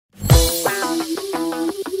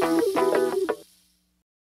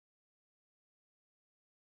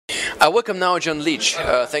I welcome now John Leach.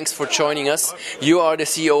 Thanks for joining us. You are the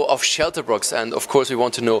CEO of Shelterbox, and of course we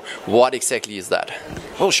want to know what exactly is that.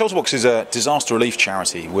 Well, Shelterbox is a disaster relief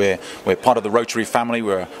charity. We're part of the Rotary family.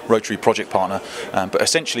 We're a Rotary project partner, but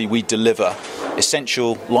essentially we deliver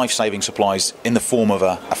essential life-saving supplies in the form of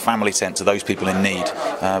a family tent to those people in need,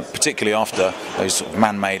 particularly after those sort of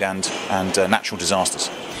man-made and natural disasters.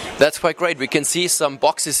 That's quite great. We can see some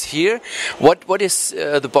boxes here. What is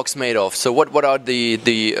the box made of? So what are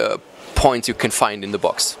the points you can find in the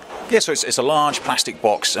box? Yeah, so it's a large plastic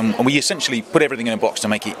box, and we essentially put everything in a box to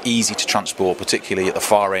make it easy to transport, particularly at the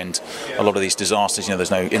far end. A lot of these disasters,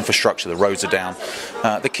 there's no infrastructure, the roads are down.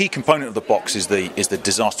 The key component of the box is the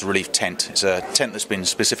disaster relief tent. It's a tent that's been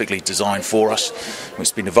specifically designed for us.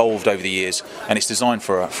 It's been evolved over the years, and it's designed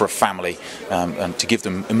for a family and to give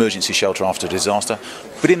them emergency shelter after a disaster.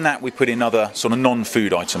 But in that, we put in other sort of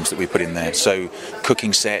non-food items that we put in there. So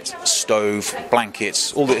cooking set, stove,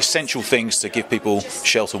 blankets, all the essential things to give people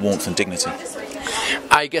shelter, warmth and dignity.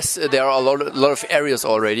 I guess there are a lot of areas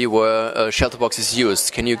already where Shelterbox is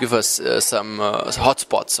used. Can you give us some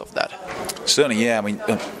hotspots of that? Certainly, yeah. I mean,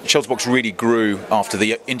 Shelterbox really grew after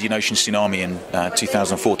the Indian Ocean tsunami in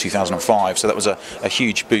 2004-2005, so that was a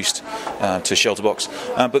huge boost to Shelterbox.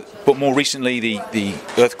 But more recently, the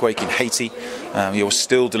earthquake in Haiti, you're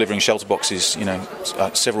still delivering shelter boxes,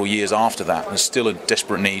 several years after that. There's still a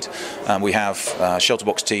desperate need. We have shelter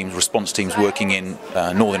box teams, response teams working in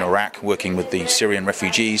northern Iraq, working with the Syrian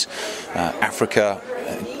refugees, Africa,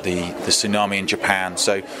 the tsunami in Japan.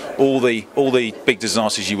 So all the big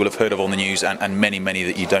disasters you will have heard of on the news, and many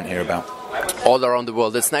that you don't hear about. All around the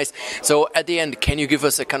world. That's nice. So at the end, can you give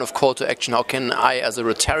us a kind of call to action? How can I, as a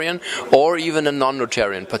Rotarian or even a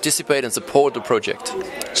non-Rotarian, participate and support the project?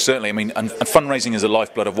 Certainly. I mean, and fundraising is the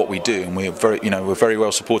lifeblood of what we do, and we're very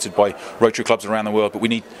well supported by Rotary clubs around the world. But we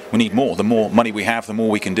need more. The more money we have, the more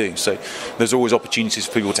we can do. So there's always opportunities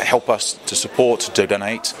for people to help us, to support, to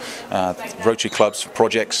donate, Rotary clubs,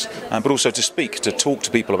 projects, but also to speak, to talk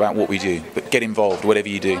to people about what we do. But get involved, whatever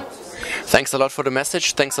you do. Thanks a lot for the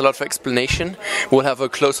message. Thanks a lot for explanation. We'll have a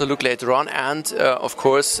closer look later on, and of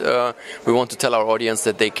course we want to tell our audience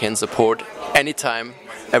that they can support anytime,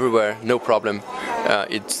 everywhere, no problem.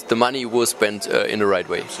 The money was spent in the right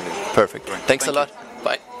way. Perfect. Thanks a lot.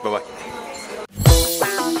 Bye. Bye-bye.